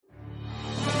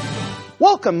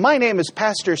Welcome, my name is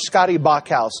Pastor Scotty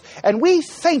Bachhaus, and we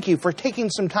thank you for taking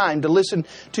some time to listen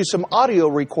to some audio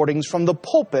recordings from the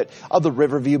pulpit of the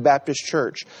Riverview Baptist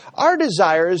Church. Our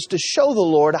desire is to show the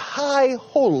Lord high,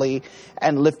 holy,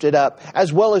 and lifted up,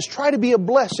 as well as try to be a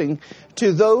blessing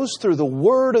to those through the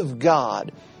Word of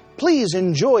God. Please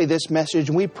enjoy this message,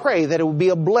 and we pray that it will be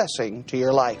a blessing to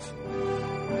your life.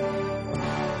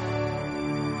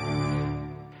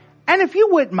 And if you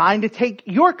wouldn't mind to take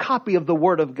your copy of the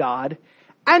Word of God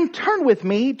and turn with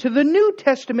me to the New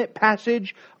Testament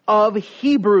passage of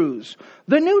Hebrews.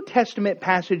 The New Testament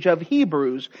passage of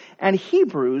Hebrews and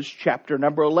Hebrews chapter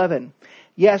number 11.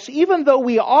 Yes, even though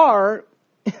we are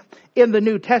in the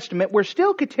New Testament, we're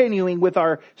still continuing with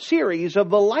our series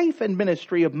of the life and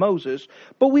ministry of Moses,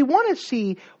 but we want to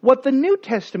see what the New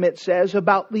Testament says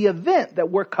about the event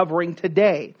that we're covering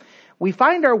today. We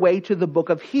find our way to the book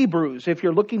of Hebrews. If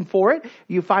you're looking for it,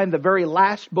 you find the very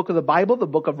last book of the Bible, the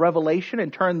book of Revelation,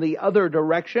 and turn the other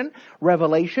direction.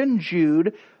 Revelation,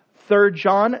 Jude, 3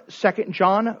 John, 2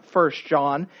 John, 1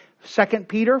 John, 2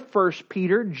 Peter, 1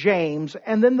 Peter, James,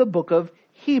 and then the book of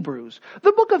Hebrews.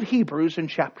 The book of Hebrews in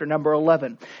chapter number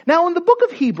 11. Now in the book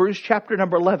of Hebrews chapter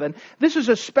number 11, this is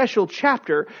a special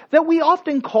chapter that we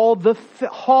often call the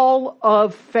Hall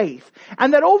of Faith.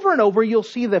 And that over and over you'll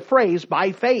see the phrase,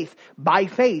 by faith, by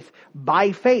faith,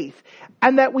 by faith.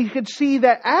 And that we could see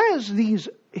that as these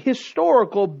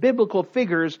historical biblical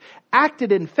figures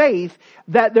acted in faith,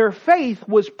 that their faith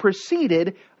was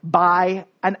preceded by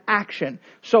an action.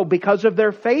 So because of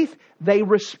their faith, they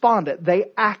responded, they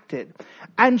acted.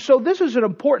 And so this is an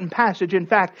important passage. In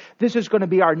fact, this is going to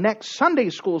be our next Sunday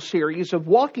school series of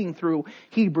walking through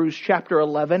Hebrews chapter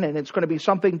 11. And it's going to be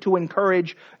something to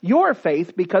encourage your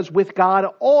faith, because with God,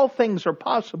 all things are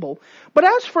possible. But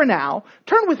as for now,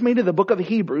 turn with me to the book of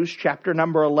Hebrews chapter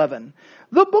number 11.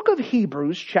 The book of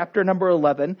Hebrews chapter number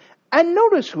 11. And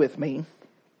notice with me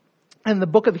in the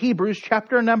book of Hebrews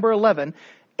chapter number 11,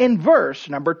 in verse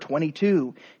number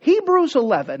 22. Hebrews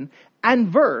 11 and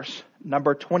verse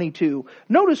number 22.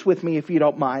 Notice with me, if you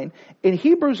don't mind, in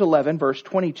Hebrews 11 verse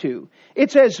 22.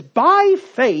 It says, by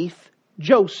faith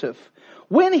Joseph,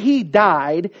 when he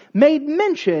died, made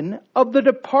mention of the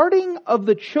departing of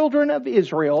the children of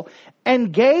Israel,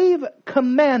 and gave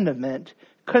commandment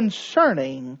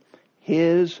concerning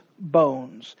his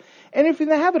bones. And if you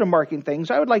have the habit of marking things,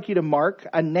 I would like you to mark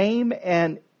a name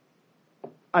and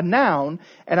a noun,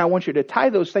 and I want you to tie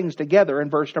those things together in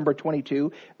verse number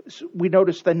 22. We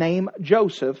notice the name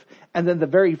Joseph, and then the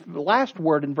very last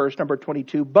word in verse number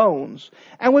 22, bones.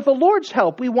 And with the Lord's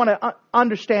help, we want to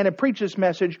understand and preach this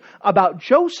message about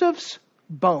Joseph's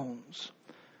bones.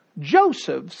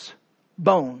 Joseph's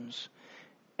bones.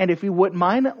 And if you wouldn't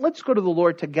mind, let's go to the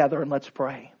Lord together and let's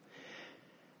pray.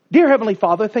 Dear Heavenly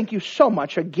Father, thank you so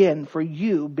much again for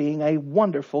you being a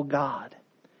wonderful God.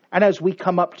 And as we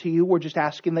come up to you, we're just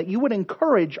asking that you would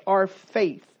encourage our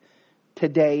faith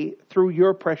today through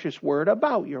your precious word,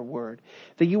 about your word.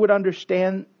 That you would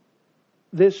understand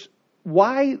this,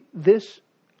 why this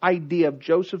idea of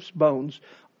Joseph's bones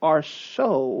are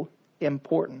so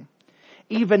important.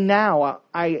 Even now,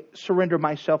 I surrender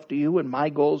myself to you and my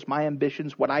goals, my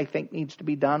ambitions, what I think needs to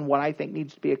be done, what I think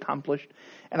needs to be accomplished.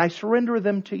 And I surrender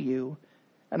them to you.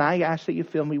 And I ask that you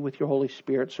fill me with your Holy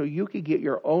Spirit so you could get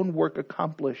your own work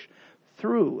accomplished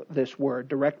through this word.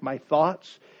 Direct my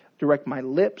thoughts, direct my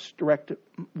lips, direct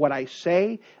what I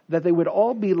say, that they would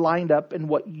all be lined up in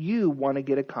what you want to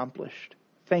get accomplished.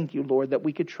 Thank you, Lord, that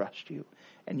we could trust you.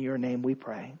 In your name we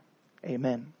pray.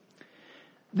 Amen.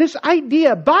 This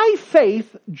idea, by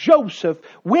faith, Joseph,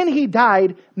 when he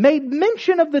died, made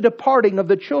mention of the departing of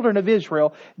the children of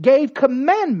Israel, gave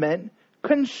commandment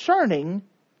concerning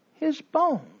his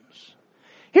bones.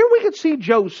 Here we could see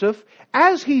Joseph,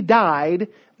 as he died,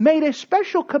 made a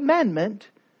special commandment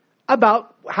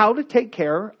about how to take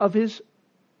care of his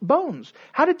bones,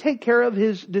 how to take care of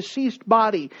his deceased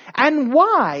body. And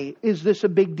why is this a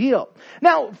big deal?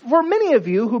 Now, for many of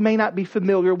you who may not be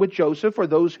familiar with Joseph, or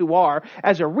those who are,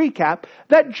 as a recap,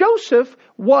 that Joseph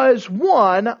was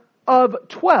one of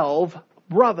 12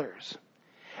 brothers.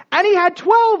 And he had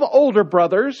 12 older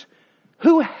brothers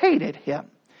who hated him,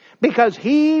 because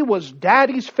he was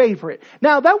daddy's favorite.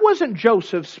 Now, that wasn't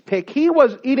Joseph's pick. He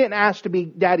didn't ask to be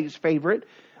daddy's favorite,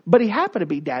 but he happened to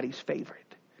be daddy's favorite.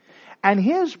 And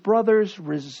his brothers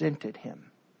resented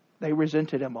him. They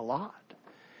resented him a lot.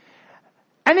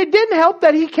 And it didn't help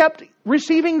that he kept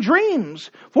receiving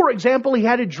dreams. For example, he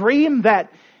had a dream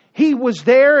that he was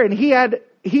there and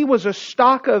he was a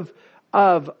stalk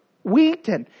of wheat,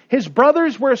 and his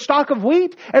brothers were a stalk of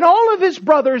wheat, and all of his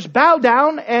brothers bowed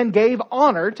down and gave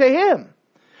honor to him.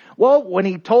 Well, when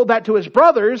he told that to his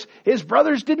brothers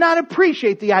did not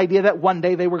appreciate the idea that one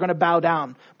day they were going to bow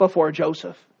down before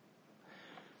Joseph.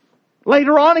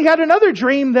 Later on, he had another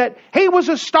dream that he was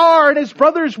a star and his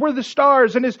brothers were the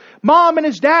stars and his mom and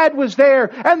his dad was there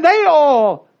and they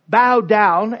all bowed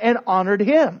down and honored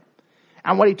him.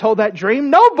 And when he told that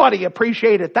dream, nobody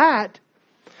appreciated that.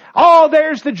 Oh,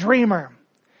 there's the dreamer.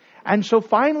 And so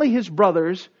finally his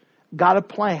brothers got a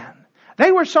plan.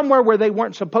 They were somewhere where they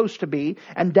weren't supposed to be,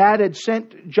 and Dad had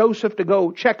sent Joseph to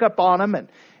go check up on them, and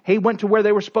he went to where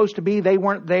they were supposed to be. They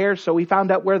weren't there, so he found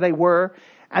out where they were.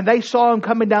 And they saw him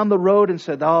coming down the road and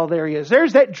said, oh, there he is.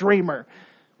 There's that dreamer.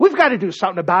 We've got to do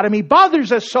something about him. He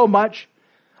bothers us so much.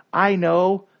 I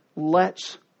know.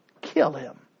 Let's kill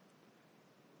him.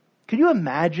 Can you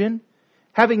imagine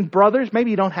having brothers?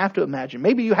 Maybe you don't have to imagine.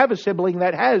 Maybe you have a sibling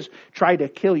that has tried to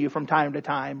kill you from time to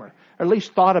time, or at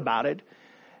least thought about it.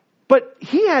 But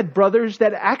he had brothers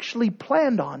that actually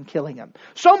planned on killing him.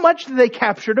 So much that they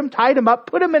captured him, tied him up,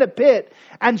 put him in a pit,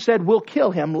 and said, we'll kill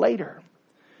him later.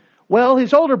 Well,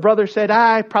 his older brother said,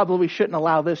 I probably shouldn't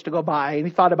allow this to go by. And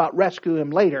he thought about rescuing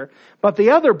him later. But the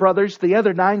other brothers, the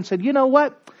other 9, said, you know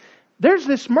what? There's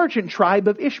this merchant tribe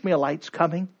of Ishmaelites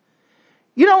coming.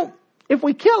 You know, if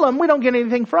we kill him, we don't get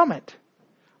anything from it.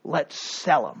 Let's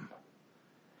sell him.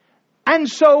 And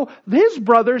so his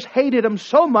brothers hated him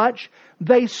so much,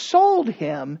 they sold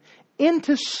him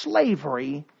into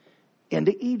slavery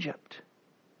into Egypt.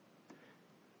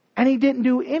 And he didn't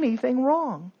do anything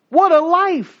wrong. What a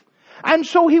life! And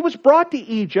so he was brought to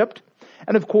Egypt.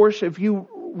 And of course, if you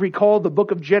recall the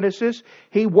book of Genesis,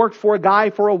 he worked for a guy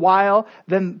for a while.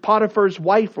 Then Potiphar's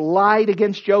wife lied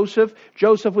against Joseph.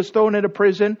 Joseph was thrown into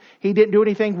prison. He didn't do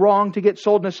anything wrong to get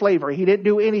sold into slavery. He didn't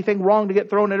do anything wrong to get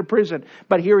thrown into prison.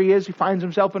 But here he is, he finds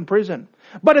himself in prison.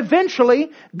 But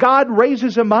eventually, God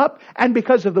raises him up, and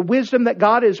because of the wisdom that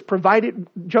God has provided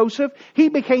Joseph, he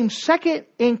became second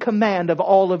in command of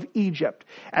all of Egypt.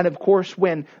 And of course,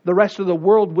 when the rest of the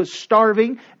world was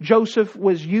starving, Joseph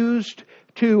was used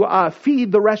to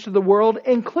feed the rest of the world,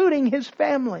 including his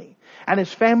family. And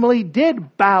his family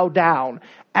did bow down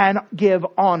and give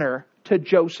honor to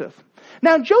Joseph.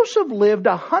 Now, Joseph lived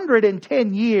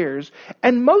 110 years,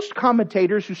 and most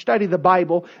commentators who study the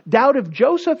Bible doubt if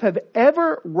Joseph have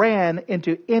ever ran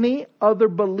into any other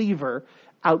believer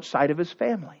outside of his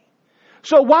family.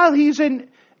 So while he's in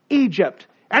Egypt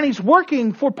and he's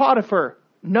working for Potiphar,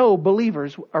 no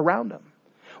believers around him.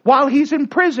 While he's in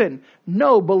prison,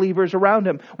 no believers around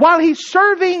him. While he's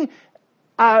serving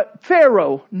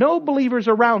Pharaoh, no believers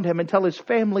around him until his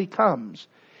family comes.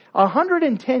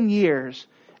 110 years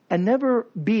and never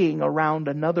being around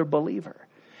another believer.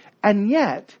 And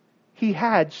yet, he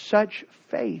had such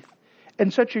faith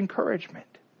and such encouragement.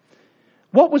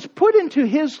 What was put into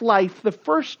his life, the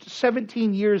first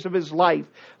 17 years of his life,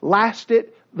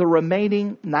 lasted the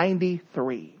remaining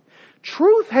 93.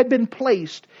 Truth had been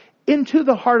placed into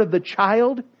the heart of the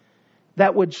child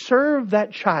that would serve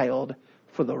that child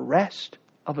for the rest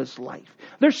of his life.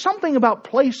 There's something about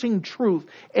placing truth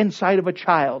inside of a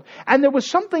child. And there was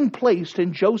something placed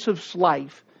in Joseph's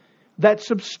life that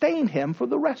sustained him for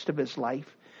the rest of his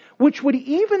life, which would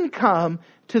even come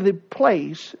to the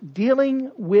place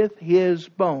dealing with his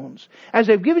bones. As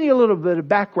I've given you a little bit of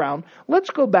background,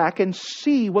 let's go back and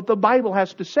see what the Bible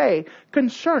has to say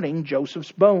concerning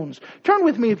Joseph's bones. Turn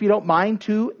with me, if you don't mind,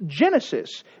 to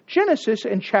Genesis. Genesis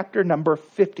in chapter number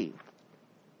 50.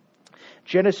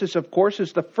 Genesis, of course,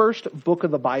 is the first book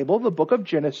of the Bible, the book of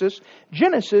Genesis.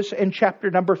 Genesis in chapter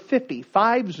number 50,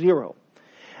 50.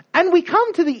 And we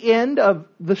come to the end of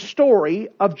the story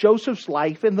of Joseph's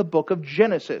life in the book of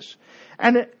Genesis.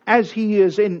 And as he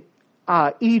is in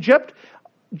Egypt,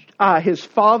 his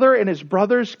father and his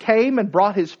brothers came and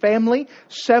brought his family.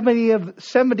 70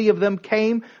 of them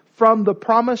came from the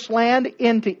promised land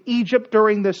into Egypt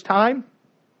during this time.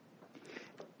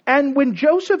 And when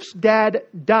Joseph's dad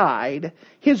died,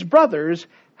 his brothers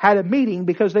had a meeting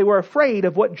because they were afraid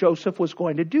of what Joseph was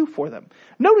going to do for them.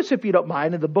 Notice, if you don't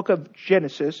mind, in the book of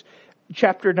Genesis,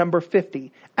 chapter number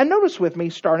 50. And notice with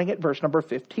me, starting at verse number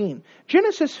 15.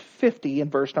 Genesis 50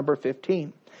 and verse number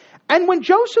 15. And when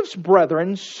Joseph's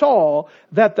brethren saw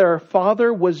that their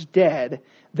father was dead,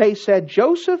 they said,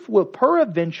 Joseph will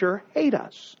peradventure hate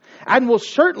us, and will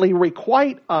certainly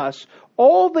requite us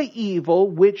all the evil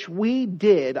which we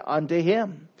did unto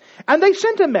him. And they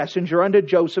sent a messenger unto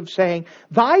Joseph, saying,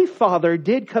 Thy father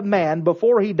did command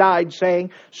before he died,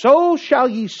 saying, So shall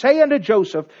ye say unto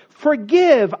Joseph,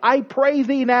 Forgive, I pray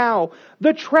thee now,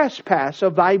 the trespass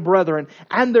of thy brethren,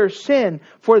 and their sin,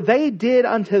 for they did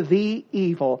unto thee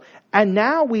evil. And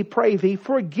now we pray thee,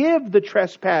 forgive the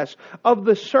trespass of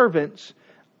the servants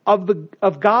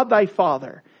of God thy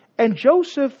father. And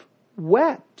Joseph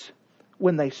wept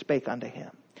when they spake unto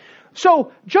him.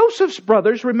 So Joseph's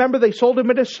brothers, remember, they sold him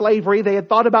into slavery. They had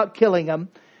thought about killing him.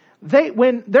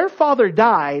 When their father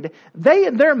died, they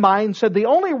in their mind said the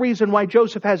only reason why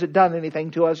Joseph hasn't done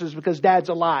anything to us is because Dad's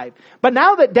alive. But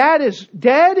now that Dad is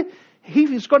dead,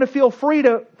 he's going to feel free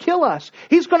to kill us.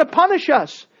 He's going to punish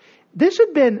us. This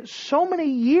had been so many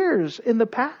years in the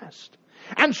past.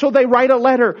 And so they write a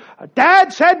letter.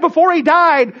 Dad said before he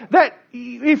died that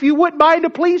if you wouldn't mind to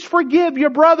please forgive your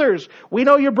brothers. We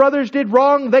know your brothers did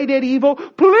wrong. They did evil.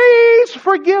 Please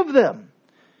forgive them.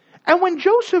 And when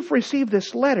Joseph received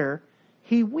this letter,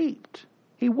 he wept.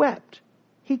 He wept.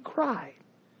 He cried.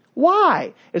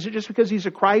 Why? Is it just because he's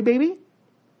a crybaby?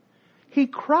 He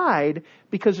cried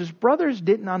because his brothers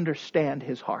didn't understand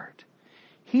his heart.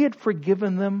 He had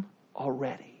forgiven them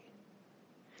already.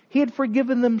 He had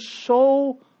forgiven them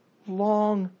so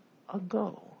long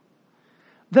ago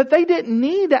that they didn't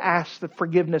need to ask the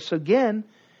forgiveness again.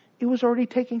 It was already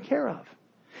taken care of.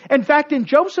 In fact, in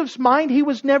Joseph's mind, he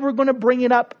was never going to bring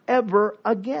it up ever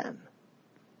again.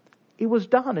 It was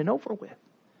done and over with.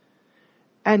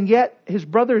 And yet, his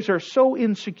brothers are so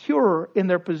insecure in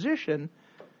their position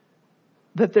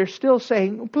that they're still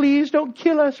saying, please don't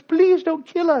kill us, please don't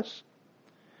kill us.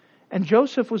 And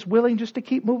Joseph was willing just to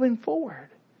keep moving forward.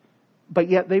 But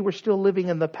yet they were still living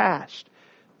in the past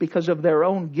because of their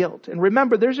own guilt. And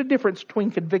remember, there's a difference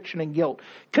between conviction and guilt.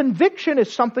 Conviction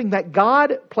is something that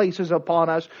God places upon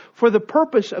us for the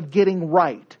purpose of getting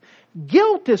right.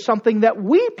 Guilt is something that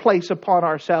we place upon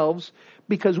ourselves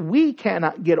because we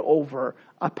cannot get over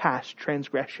a past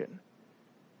transgression.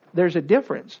 There's a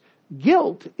difference.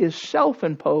 Guilt is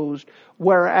self-imposed,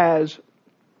 whereas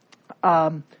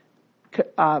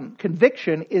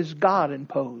conviction is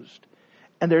God-imposed.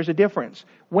 And there's a difference.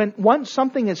 When once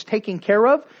something is taken care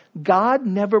of, God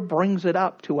never brings it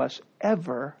up to us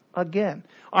ever again.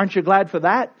 Aren't you glad for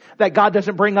that? That God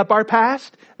doesn't bring up our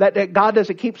past? That God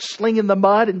doesn't keep slinging the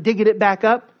mud and digging it back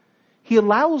up? He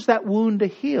allows that wound to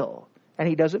heal, and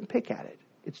He doesn't pick at it.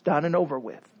 It's done and over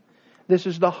with. This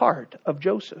is the heart of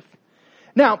Joseph.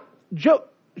 Now,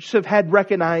 Joseph had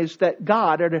recognized that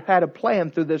God had a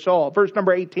plan through this all. Verse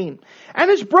number 18.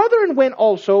 And his brethren went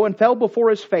also and fell before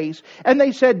his face, and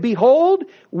they said, Behold,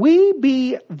 we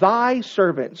be thy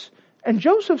servants. And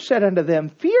Joseph said unto them,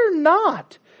 Fear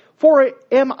not, for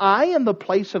am I in the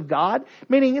place of God?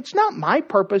 Meaning, it's not my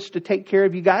purpose to take care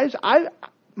of you guys.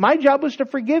 My job was to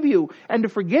forgive you and to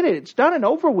forget it. It's done and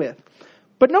over with.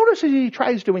 But notice that he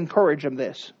tries to encourage them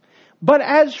this. But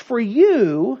as for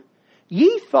you,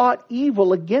 ye thought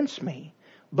evil against me,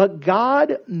 but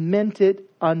God meant it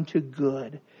unto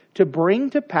good, to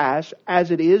bring to pass,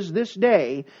 as it is this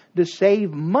day, to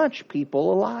save much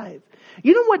people alive.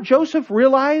 You know what Joseph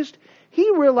realized?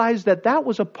 He realized that that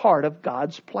was a part of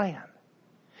God's plan.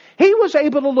 He was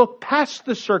able to look past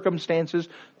the circumstances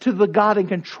to the God in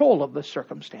control of the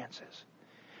circumstances.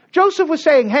 Joseph was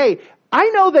saying, hey, I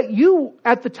know that you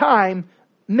at the time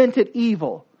meant it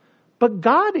evil, but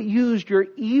God used your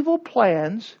evil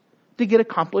plans to get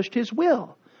accomplished His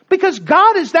will. Because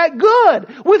God is that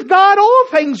good. With God, all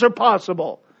things are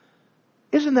possible.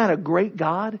 Isn't that a great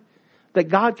God? That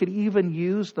God could even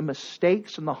use the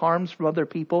mistakes and the harms from other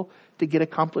people to get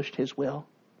accomplished His will.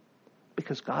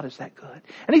 Because God is that good.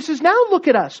 And He says, now look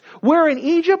at us. We're in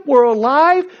Egypt. We're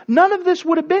alive. None of this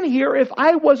would have been here if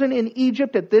I wasn't in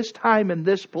Egypt at this time in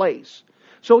this place.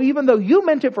 So even though you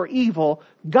meant it for evil,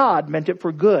 God meant it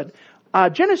for good.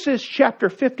 Genesis chapter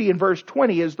 50 and verse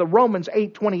 20 is the Romans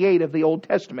 8:28 of the Old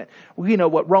Testament. We know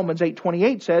what Romans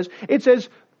 8:28 says. It says,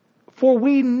 For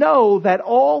we know that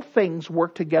all things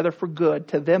work together for good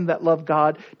to them that love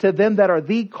God, to them that are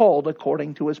the called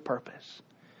according to His purpose.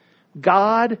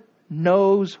 God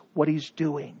knows what He's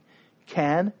doing.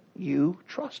 Can you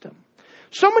trust Him?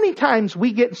 So many times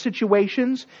we get in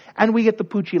situations and we get the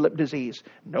poochy lip disease.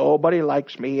 Nobody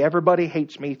likes me. Everybody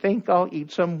hates me. Think I'll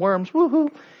eat some worms. Woohoo.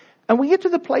 And we get to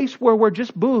the place where we're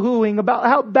just boo-hooing about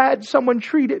how bad someone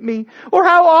treated me or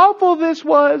how awful this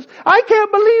was. I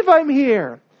can't believe I'm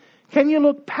here. Can you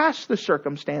look past the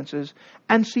circumstances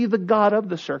and see the God of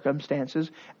the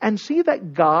circumstances and see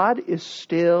that God is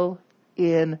still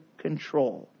in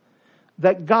control?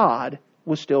 That God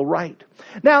was still right.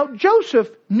 Now, Joseph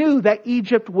knew that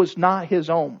Egypt was not his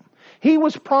home. He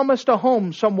was promised a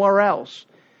home somewhere else.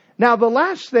 Now, the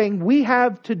last thing we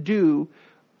have to do,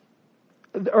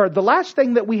 or the last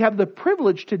thing that we have the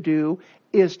privilege to do,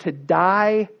 is to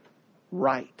die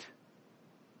right.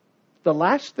 The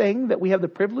last thing that we have the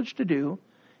privilege to do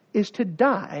is to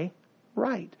die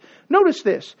right. Notice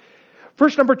this.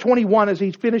 Verse number 21, as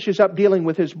he finishes up dealing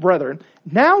with his brethren.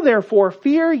 Now therefore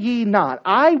fear ye not,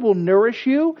 I will nourish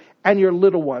you and your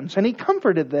little ones. And he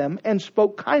comforted them and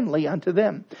spoke kindly unto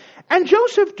them. And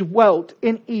Joseph dwelt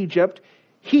in Egypt,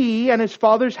 he and his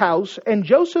father's house, and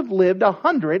Joseph lived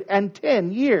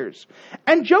 110 years.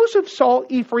 And Joseph saw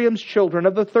Ephraim's children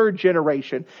of the third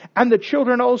generation, and the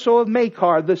children also of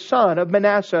Machir, the son of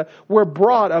Manasseh, were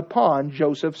brought upon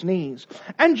Joseph's knees.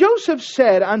 And Joseph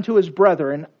said unto his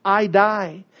brethren, I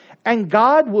die, and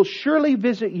God will surely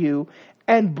visit you,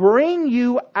 and bring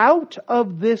you out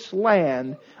of this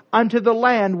land unto the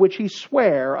land which he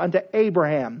sware unto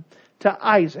Abraham, to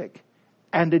Isaac,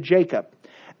 and to Jacob.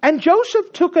 And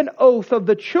Joseph took an oath of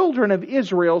the children of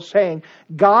Israel, saying,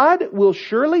 God will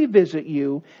surely visit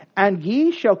you, and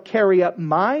ye shall carry up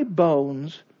my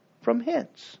bones from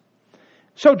hence.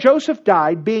 So Joseph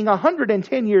died, being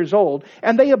 110 years old,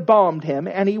 and they embalmed him,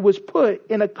 and he was put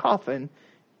in a coffin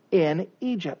in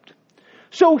Egypt.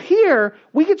 So here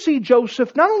we can see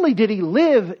Joseph, not only did he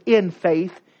live in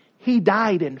faith, he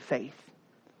died in faith.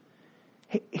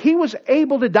 He was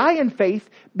able to die in faith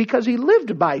because he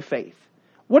lived by faith.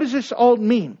 What does this all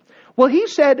mean? Well, he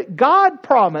said God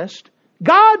promised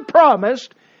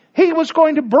he was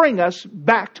going to bring us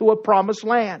back to a promised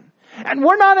land. And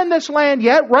we're not in this land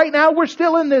yet. Right now we're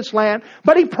still in this land.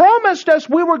 But he promised us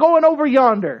we were going over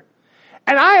yonder.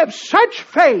 And I have such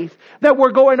faith that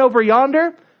we're going over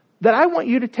yonder that I want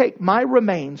you to take my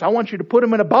remains. I want you to put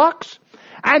them in a box.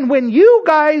 And when you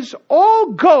guys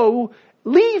all go,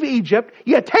 leave Egypt,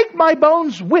 you take my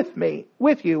bones with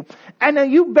you, and then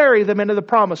you bury them into the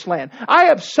promised land. I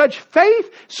have such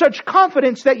faith, such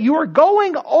confidence that you are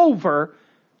going over,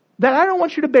 that I don't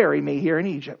want you to bury me here in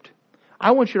Egypt.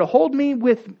 I want you to hold me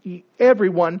with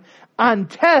everyone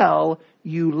until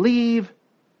you leave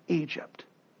Egypt.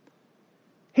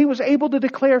 He was able to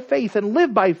declare faith and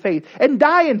live by faith and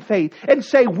die in faith and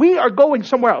say, we are going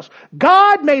somewhere else.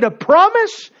 God made a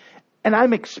promise, and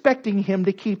I'm expecting him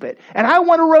to keep it. And I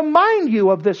want to remind you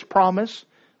of this promise,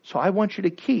 so I want you to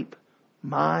keep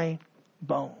my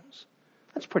bones.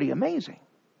 That's pretty amazing.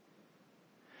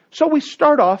 So we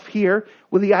start off here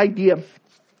with the idea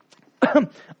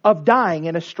of dying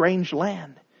in a strange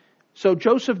land. So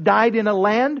Joseph died in a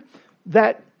land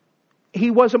that he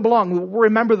wasn't belonging.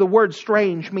 Remember, the word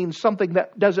strange means something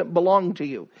that doesn't belong to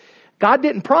you. God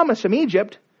didn't promise him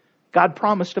Egypt. God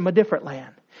promised him a different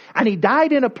land. And he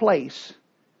died in a place,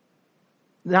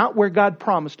 not where God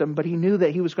promised him, but he knew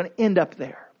that he was going to end up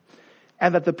there.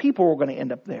 And that the people were going to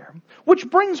end up there. Which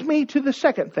brings me to the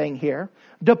second thing here.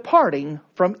 Departing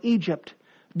from Egypt.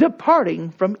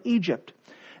 Departing from Egypt.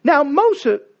 Now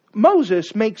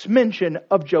Moses makes mention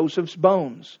of Joseph's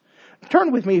bones.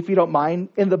 Turn with me, if you don't mind,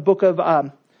 in the book of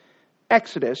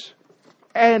Exodus.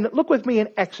 And look with me in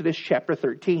Exodus chapter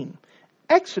 13.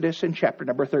 Exodus in chapter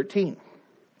number 13.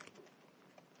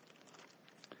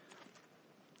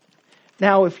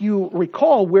 Now, if you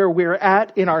recall where we're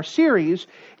at in our series,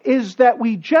 is that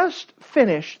we just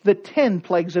finished the 10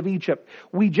 plagues of Egypt.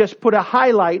 We just put a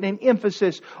highlight and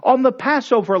emphasis on the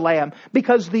Passover lamb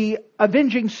because the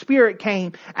avenging spirit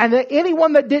came, and that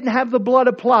anyone that didn't have the blood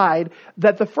applied,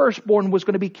 that the firstborn was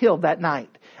going to be killed that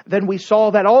night. Then we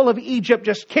saw that all of Egypt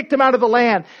just kicked them out of the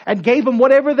land and gave them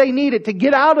whatever they needed to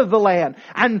get out of the land.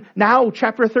 And now,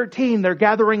 chapter 13, they're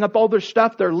gathering up all their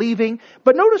stuff, they're leaving.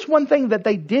 But notice one thing that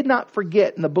they did not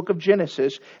forget in the book of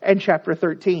Genesis and chapter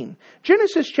 13.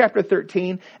 Genesis chapter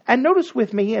 13, and notice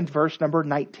with me in verse number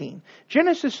 19.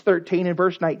 Genesis 13 and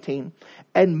verse 19.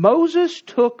 And Moses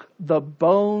took the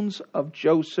bones of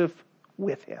Joseph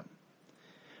with him.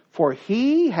 For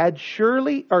he had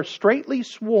straitly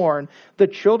sworn the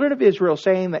children of Israel,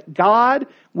 saying that God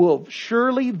will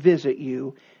surely visit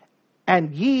you,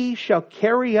 and ye shall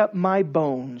carry up my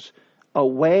bones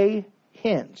away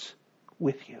hence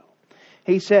with you.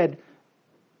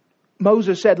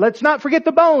 Moses said, let's not forget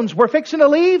the bones. We're fixing to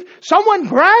leave. Someone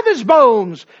grab his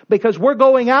bones because we're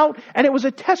going out. And it was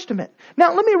a testament.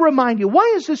 Now, let me remind you,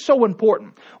 why is this so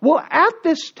important? Well, at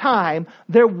this time,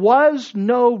 there was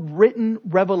no written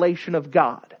revelation of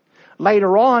God.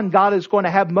 Later on, God is going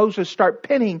to have Moses start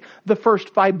penning the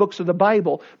first 5 books of the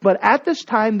Bible. But at this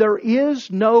time, there is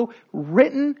no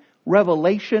written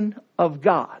revelation of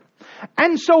God.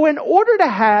 And so in order to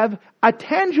have a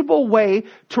tangible way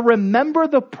to remember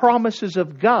the promises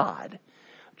of God,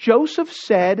 Joseph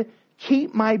said,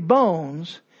 keep my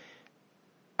bones.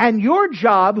 And your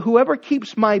job, whoever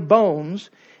keeps my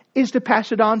bones, is to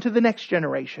pass it on to the next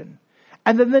generation.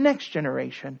 And then the next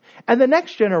generation. And the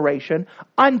next generation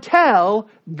until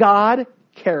God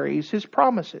carries his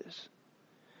promises.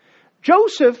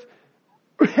 Joseph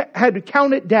had to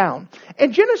count it down.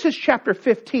 In Genesis chapter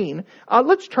 15,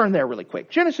 let's turn there really quick.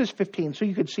 Genesis 15, so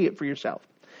you can see it for yourself.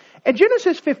 In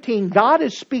Genesis 15, God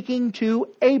is speaking to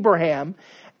Abraham,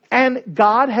 and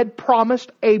God had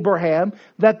promised Abraham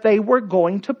that they were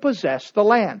going to possess the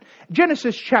land.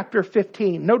 Genesis chapter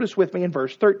 15, notice with me in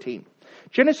verse 13.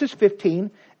 Genesis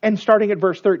 15, and starting at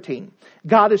verse 13.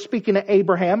 God is speaking to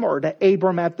Abraham, or to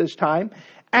Abram at this time.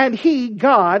 And he,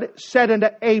 God, said unto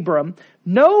Abram,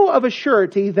 know of a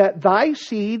surety that thy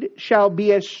seed shall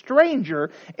be a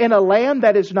stranger in a land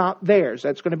that is not theirs.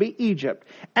 That's going to be Egypt.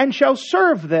 And shall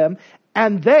serve them,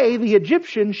 and they, the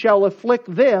Egyptians, shall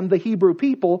afflict them, the Hebrew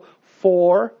people,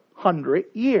 400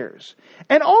 years.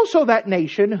 And also that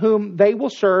nation whom they will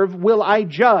serve will I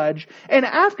judge, and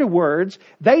afterwards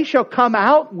they shall come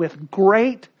out with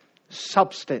great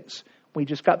substance. We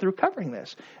just got through covering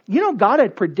this. You know, God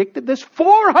had predicted this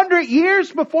 400 years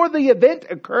before the event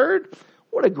occurred.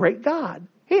 What a great God.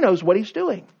 He knows what He's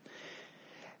doing.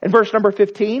 In verse number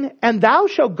 15, and thou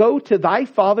shalt go to thy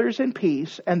fathers in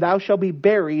peace, and thou shalt be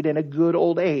buried in a good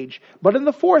old age. But in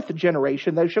the fourth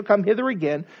generation thou shalt come hither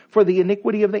again, for the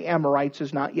iniquity of the Amorites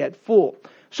is not yet full.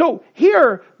 So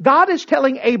here, God is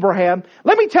telling Abraham,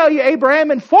 let me tell you,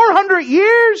 Abraham, in 400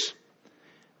 years,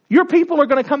 your people are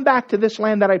going to come back to this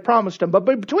land that I promised them. But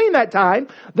between that time,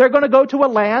 they're going to go to a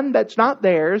land that's not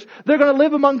theirs. They're going to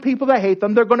live among people that hate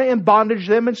them. They're going to in bondage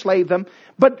them, enslave them.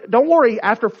 But don't worry,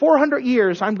 after 400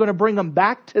 years, I'm going to bring them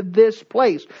back to this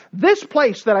place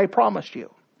that I promised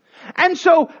you. And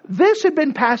so this had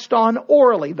been passed on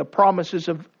orally. The promises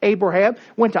of Abraham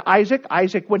went to Isaac.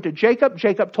 Isaac went to Jacob.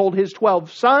 Jacob told his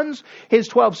 12 sons. His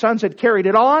 12 sons had carried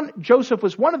it on. Joseph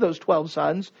was one of those 12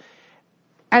 sons.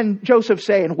 And Joseph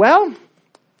saying, well,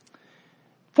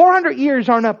 400 years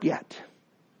aren't up yet.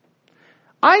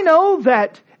 I know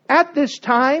that at this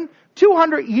time,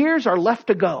 200 years are left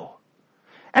to go.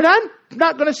 And I'm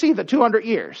not going to see the 200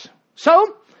 years.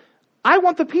 So, I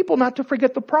want the people not to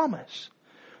forget the promise.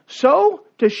 So,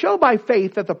 to show by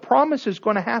faith that the promise is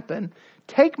going to happen,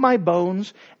 take my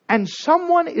bones and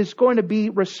someone is going to be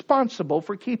responsible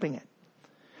for keeping it.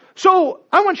 So,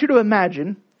 I want you to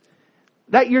imagine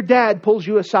that your dad pulls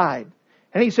you aside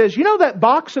and he says, you know that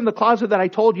box in the closet that I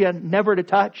told you never to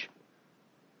touch?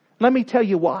 Let me tell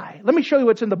you why. Let me show you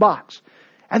what's in the box.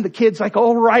 And the kid's like,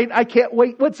 all right, I can't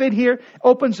wait. What's in here?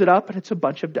 Opens it up and it's a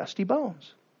bunch of dusty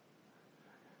bones.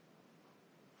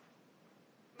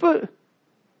 But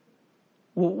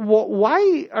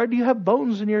why do you have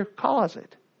bones in your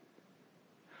closet?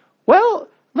 Well,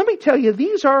 let me tell you,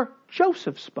 these are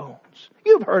Joseph's bones.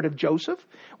 You've heard of Joseph.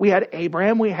 We had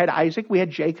Abraham, we had Isaac, we had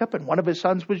Jacob, and one of his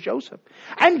sons was Joseph.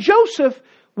 And Joseph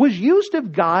was used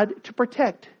of God to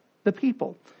protect the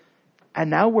people. And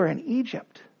now we're in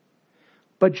Egypt.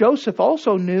 But Joseph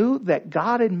also knew that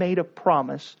God had made a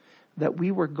promise that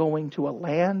we were going to a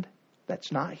land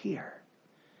that's not here.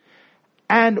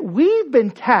 And we've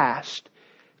been tasked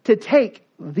to take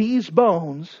these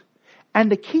bones and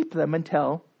to keep them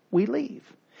until we leave.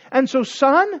 And so,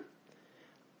 son,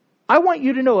 I want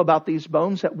you to know about these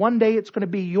bones, that one day it's going to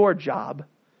be your job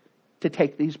to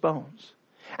take these bones.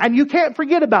 And you can't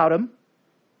forget about them.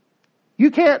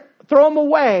 You can't throw them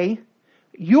away.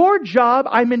 Your job,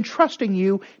 I'm entrusting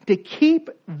you to keep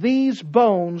these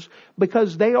bones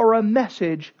because they are a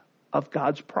message of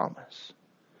God's promise.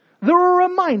 They're a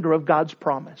reminder of God's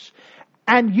promise.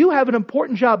 And you have an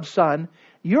important job, son.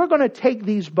 You're going to take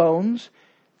these bones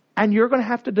and you're going to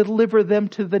have to deliver them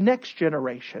to the next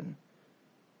generation.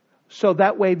 So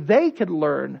that way they could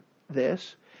learn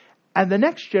this, and the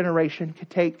next generation could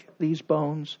take these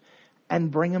bones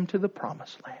and bring them to the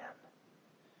promised land.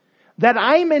 That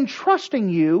I'm entrusting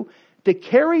you to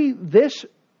carry this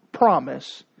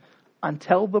promise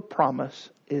until the promise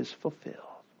is fulfilled.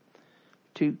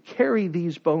 To carry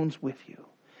these bones with you.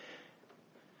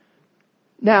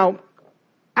 Now,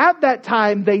 at that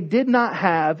time, they did not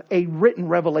have a written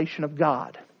revelation of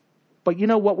God. But you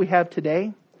know what we have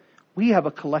today? We have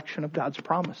a collection of God's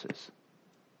promises.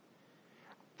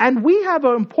 And we have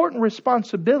an important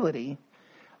responsibility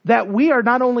that we are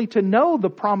not only to know the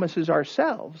promises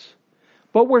ourselves,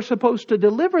 but we're supposed to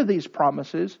deliver these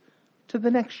promises to the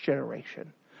next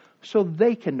generation so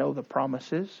they can know the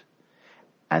promises.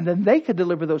 And then they can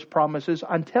deliver those promises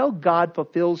until God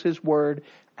fulfills His word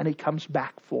and He comes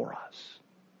back for us.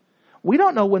 We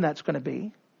don't know when that's going to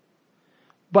be.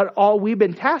 But all we've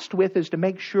been tasked with is to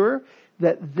make sure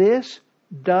that this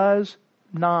does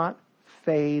not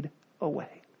fade away.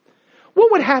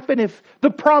 What would happen if the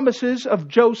promises of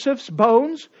Joseph's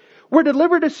bones were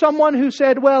delivered to someone who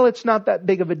said, well, it's not that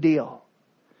big of a deal.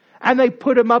 And they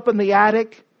put him up in the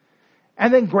attic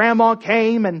And then grandma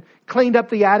came and cleaned up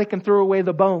the attic and threw away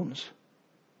the bones.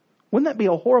 Wouldn't that be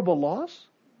a horrible loss?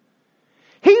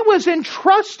 He was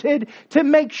entrusted to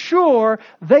make sure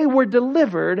they were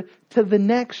delivered to the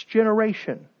next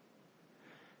generation.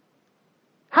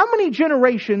 How many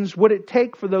generations would it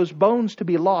take for those bones to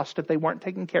be lost if they weren't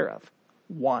taken care of?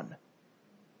 One.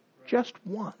 Just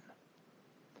one.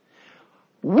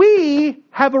 We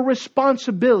have a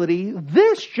responsibility,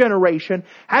 this generation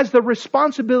has the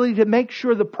responsibility to make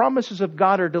sure the promises of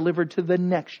God are delivered to the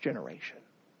next generation.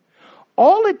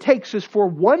 All it takes is for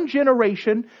one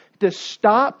generation to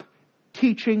stop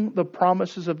teaching the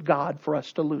promises of God for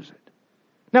us to lose it.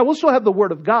 Now, we'll still have the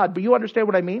Word of God, but you understand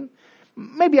what I mean?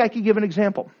 Maybe I could give an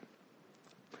example.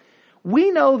 We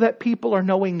know that people are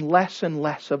knowing less and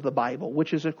less of the Bible,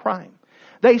 which is a crime.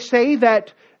 They say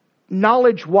that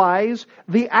knowledge-wise,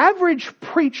 the average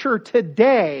preacher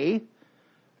today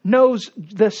knows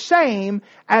the same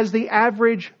as the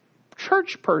average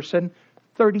church person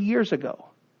 30 years ago.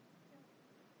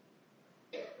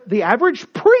 The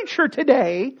average preacher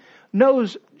today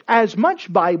knows as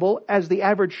much Bible as the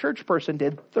average church person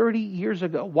did 30 years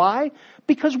ago. Why?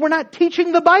 Because we're not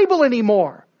teaching the Bible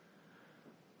anymore.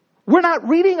 We're not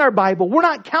reading our Bible. We're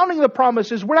not counting the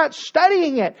promises. We're not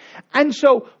studying it. And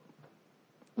so,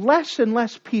 less and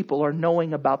less people are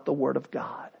knowing about the Word of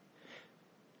God.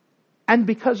 And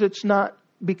because it's not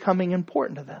becoming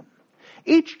important to them.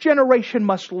 Each generation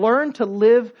must learn to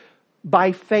live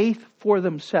by faith for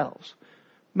themselves.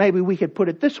 Maybe we could put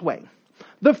it this way.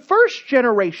 The first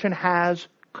generation has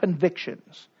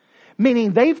convictions.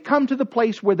 Meaning they've come to the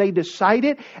place where they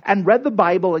decided and read the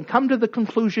Bible and come to the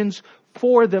conclusions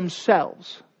for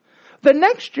themselves. The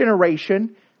next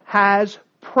generation has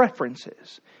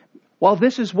preferences. Well,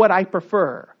 this is what I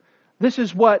prefer. This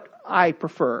is what I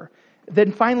prefer.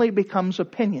 Then finally it becomes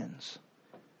opinions.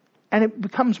 And it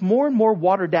becomes more and more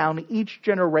watered down each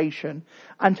generation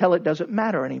until it doesn't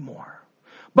matter anymore.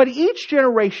 But each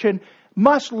generation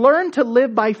must learn to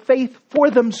live by faith for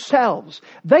themselves.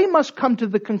 They must come to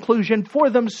the conclusion for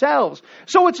themselves.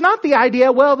 So it's not the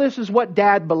idea, well, this is what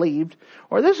Dad believed,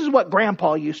 or this is what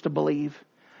Grandpa used to believe.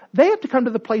 They have to come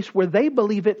to the place where they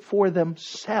believe it for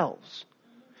themselves.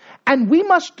 And we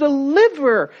must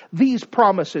deliver these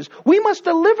promises. We must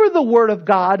deliver the Word of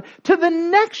God to the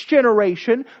next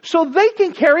generation so they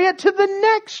can carry it to the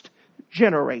next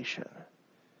generation.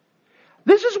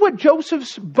 This is what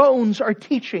Joseph's bones are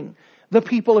teaching the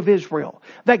people of Israel.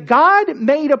 That God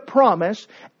made a promise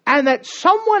and that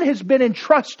someone has been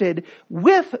entrusted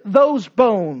with those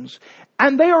bones.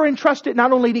 And they are entrusted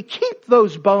not only to keep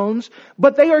those bones,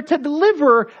 but they are to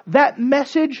deliver that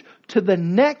message to the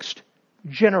next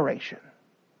generation.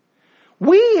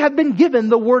 We have been given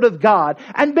the Word of God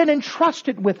and been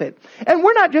entrusted with it. And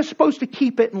we're not just supposed to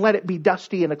keep it and let it be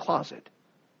dusty in a closet.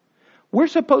 We're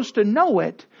supposed to know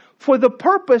it for the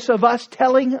purpose of us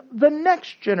telling the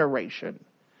next generation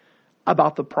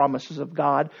about the promises of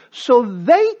God so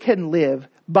they can live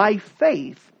by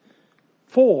faith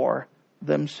for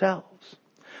themselves.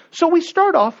 So we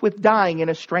start off with dying in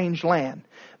a strange land.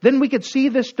 Then we could see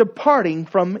this departing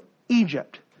from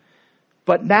Egypt.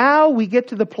 But now we get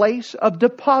to the place of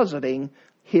depositing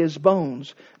his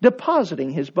bones.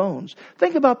 Depositing his bones.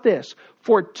 Think about this.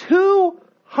 For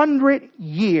 200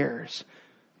 years,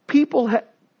 people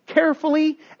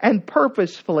carefully and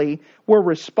purposefully were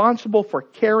responsible for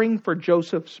caring for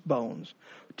Joseph's bones.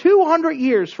 200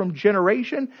 years from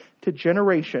generation to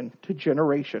generation to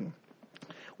generation.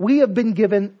 We have been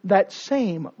given that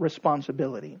same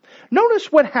responsibility.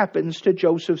 Notice what happens to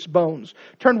Joseph's bones.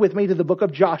 Turn with me to the book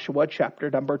of Joshua, chapter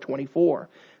number 24.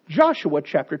 Joshua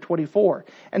chapter 24.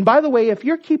 And by the way, if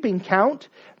you're keeping count,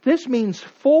 this means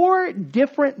 4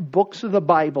 different books of the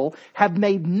Bible have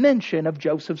made mention of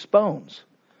Joseph's bones.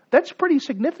 That's pretty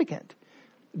significant.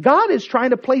 God is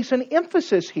trying to place an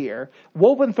emphasis here,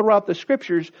 woven throughout the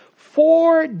scriptures.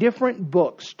 4 different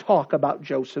books talk about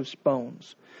Joseph's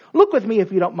bones. Look with me,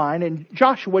 if you don't mind, in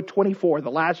Joshua 24, the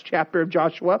last chapter of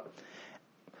Joshua.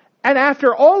 And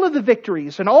after all of the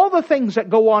victories and all the things that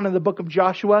go on in the book of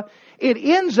Joshua, it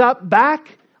ends up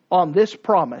back on this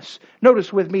promise.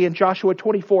 Notice with me in Joshua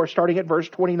 24, starting at verse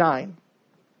 29.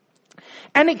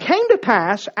 And it came to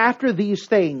pass after these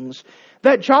things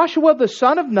that Joshua the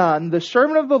son of Nun, the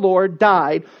servant of the Lord,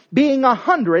 died, being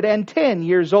 110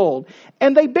 years old.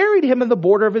 And they buried him in the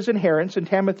border of his inheritance in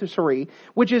Timnath-Serah,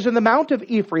 which is in the mount of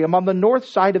Ephraim on the north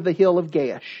side of the hill of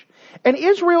Gaash. And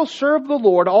Israel served the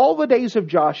Lord all the days of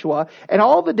Joshua, and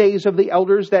all the days of the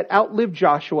elders that outlived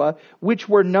Joshua, which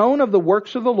were known of the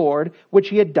works of the Lord, which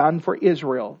he had done for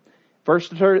Israel. Verse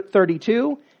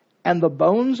 32, and the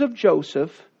bones of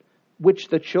Joseph which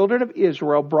the children of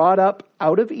Israel brought up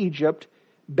out of Egypt,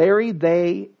 buried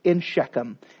they in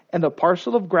Shechem, and the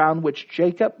parcel of ground which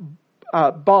Jacob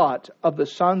bought of the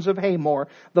sons of Hamor,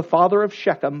 the father of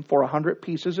Shechem, for 100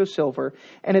 pieces of silver,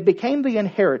 and it became the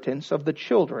inheritance of the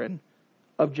children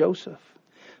of Joseph.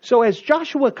 So as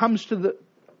Joshua comes to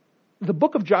the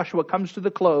book of Joshua comes to the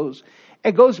close,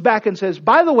 it goes back and says,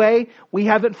 by the way, we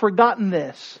haven't forgotten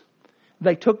this.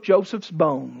 They took Joseph's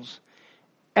bones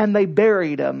and they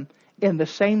buried them in the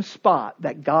same spot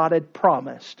that God had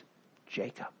promised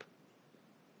Jacob.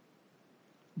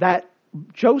 That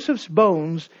Joseph's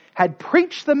bones had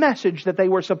preached the message that they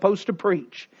were supposed to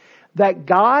preach. That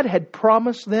God had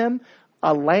promised them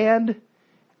a land,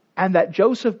 and that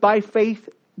Joseph by faith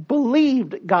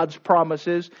believed God's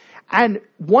promises and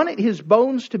wanted his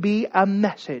bones to be a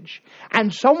message.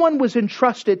 And someone was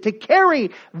entrusted to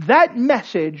carry that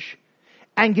message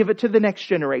and give it to the next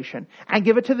generation, and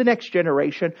give it to the next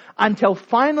generation, until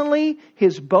finally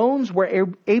his bones were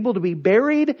able to be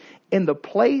buried in the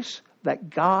place that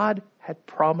God had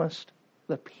promised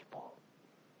the people.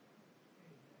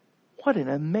 What an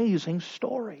amazing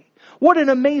story. What an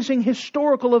amazing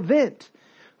historical event.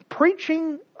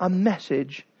 Preaching a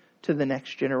message to the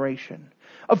next generation.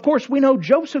 Of course, we know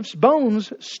Joseph's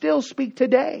bones still speak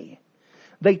today.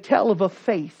 They tell of a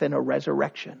faith and a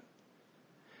resurrection.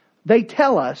 They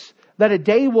tell us that a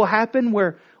day will happen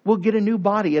where we'll get a new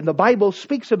body. And the Bible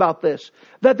speaks about this,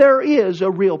 that there is a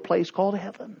real place called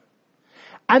heaven.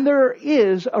 And there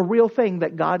is a real thing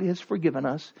that God has forgiven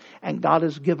us, and God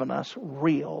has given us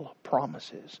real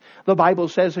promises. The Bible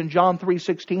says in John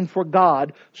 3:16, for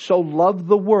God so loved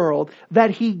the world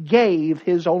that He gave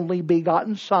His only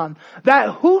begotten Son,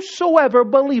 that whosoever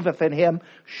believeth in Him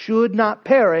should not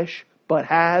perish, but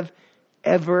have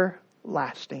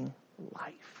everlasting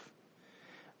life.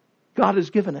 God has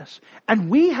given us. And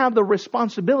we have the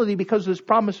responsibility, because this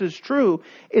promise is true,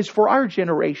 is for our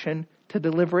generation to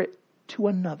deliver it to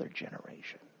another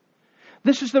generation.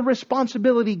 This is the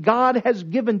responsibility God has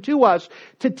given to us,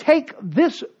 to take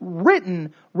this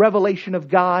written revelation of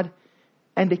God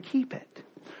and to keep it.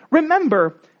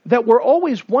 Remember that we're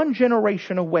always one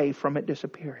generation away from it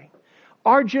disappearing.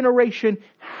 Our generation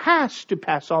has to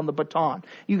pass on the baton.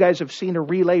 You guys have seen a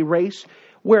relay race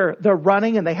where they're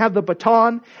running and they have the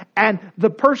baton, and the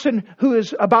person who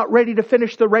is about ready to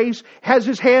finish the race has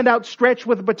his hand outstretched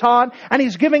with the baton, and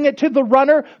he's giving it to the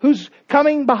runner who's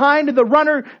coming behind, and the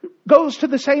runner goes to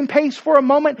the same pace for a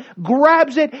moment,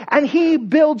 grabs it, and he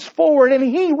builds forward and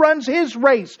he runs his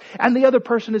race, and the other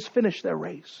person has finished their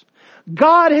race.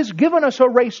 God has given us a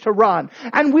race to run,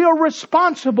 and we are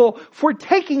responsible for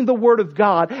taking the Word of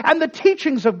God and the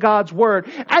teachings of God's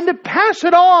Word and to pass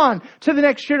it on to the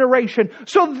next generation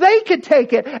so they could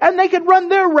take it and they could run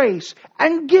their race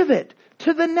and give it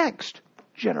to the next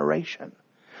generation.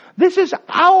 This is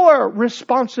our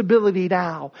responsibility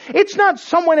now. It's not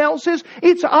someone else's.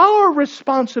 It's our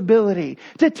responsibility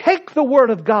to take the Word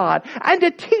of God and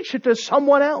to teach it to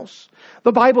someone else.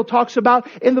 The Bible talks about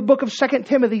in the book of 2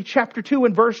 Timothy chapter 2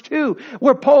 and verse 2,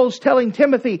 where Paul's telling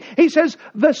Timothy, he says,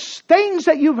 the things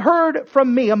that you've heard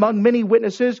from me among many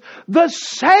witnesses, the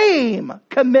same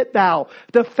commit thou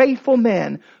to faithful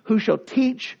men who shall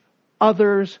teach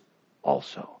others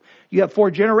also. You have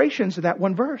 4 generations in that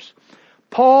one verse.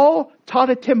 Paul taught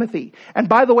to Timothy. And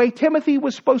by the way, Timothy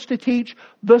was supposed to teach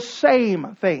the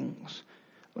same things.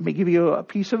 Let me give you a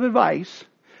piece of advice.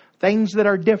 Things that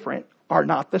are different are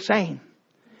not the same.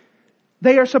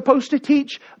 They are supposed to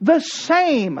teach the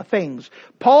same things.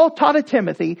 Paul taught to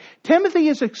Timothy. Timothy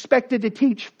is expected to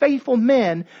teach faithful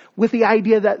men with the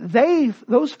idea that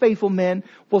those faithful men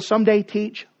will someday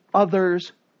teach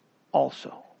others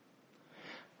also.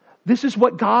 This is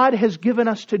what God has given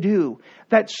us to do.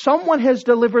 That someone has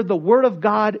delivered the Word of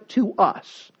God to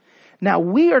us. Now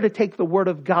we are to take the Word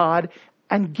of God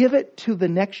and give it to the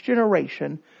next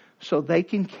generation so they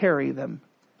can carry them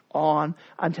on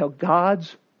until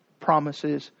God's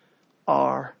promises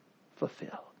are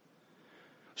fulfilled.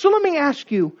 So let me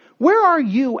ask you, where are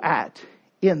you at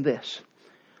in this?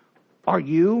 Are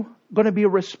you going to be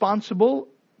responsible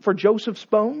for Joseph's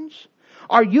bones?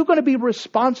 Are you going to be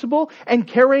responsible and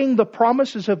carrying the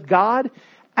promises of God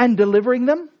and delivering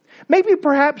them? Maybe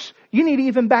perhaps you need to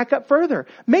even back up further.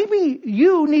 Maybe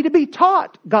you need to be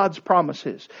taught God's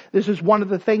promises. This is one of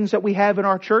the things that we have in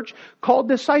our church called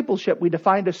discipleship. We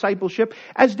define discipleship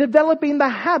as developing the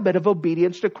habit of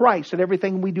obedience to Christ. And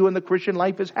everything we do in the Christian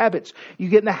life is habits. You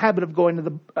get in the habit of going to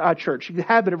the church. You get in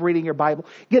the habit of reading your Bible.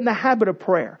 You get in the habit of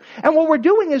prayer. And what we're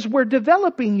doing is we're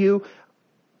developing you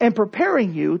and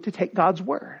preparing you to take God's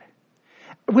Word.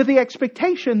 with the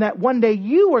expectation that one day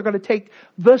you are going to take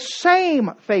the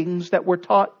same things that were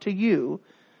taught to you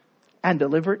and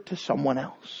deliver it to someone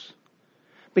else.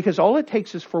 Because all it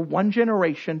takes is for one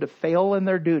generation to fail in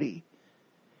their duty,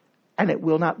 and it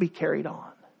will not be carried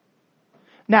on.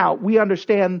 Now, we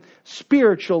understand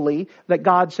spiritually that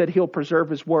God said He'll preserve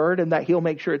His word and that He'll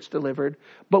make sure it's delivered.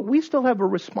 But we still have a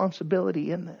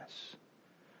responsibility in this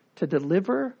to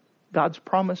deliver God's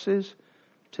promises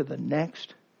to the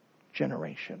next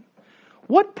generation.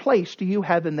 What place do you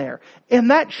have in there? In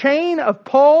that chain of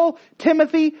Paul,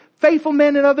 Timothy, faithful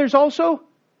men and others also?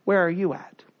 Where are you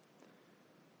at?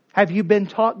 Have you been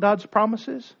taught God's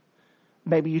promises?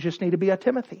 Maybe you just need to be a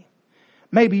Timothy.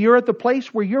 Maybe you're at the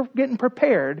place where you're getting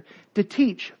prepared to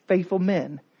teach faithful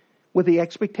men with the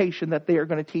expectation that they are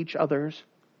going to teach others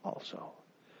also.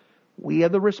 We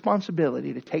have the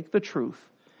responsibility to take the truth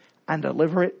and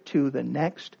deliver it to the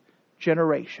next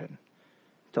generation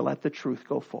to let the truth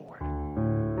go forward.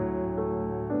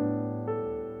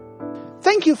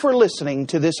 Thank you for listening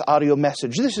to this audio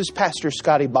message. This is Pastor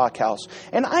Scotty Bachhaus,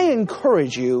 and I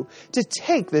encourage you to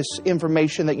take this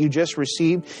information that you just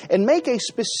received and make a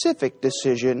specific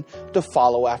decision to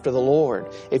follow after the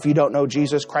Lord. If you don't know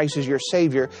Jesus Christ as your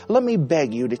Savior, let me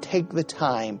beg you to take the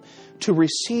time to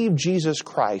receive Jesus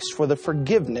Christ for the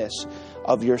forgiveness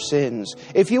of your sins.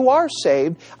 If you are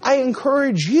saved, I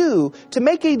encourage you to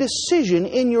make a decision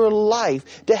in your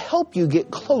life to help you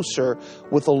get closer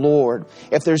with the Lord.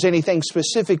 If there's anything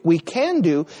specific we can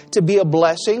do to be a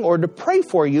blessing or to pray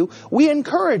for you, we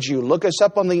encourage you. Look us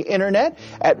up on the internet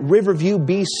at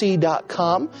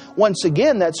riverviewbc.com. Once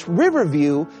again, that's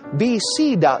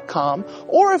riverviewbc.com.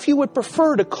 Or if you would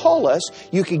prefer to call us,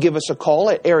 you can give us a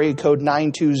call at area code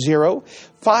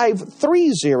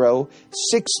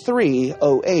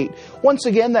 920-530-6308. Once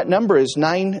again, that number is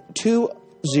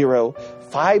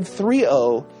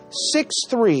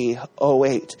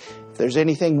 920-530-6308. If there's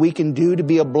anything we can do to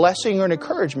be a blessing or an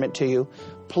encouragement to you,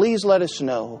 please let us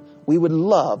know. We would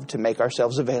love to make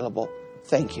ourselves available.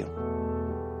 Thank you.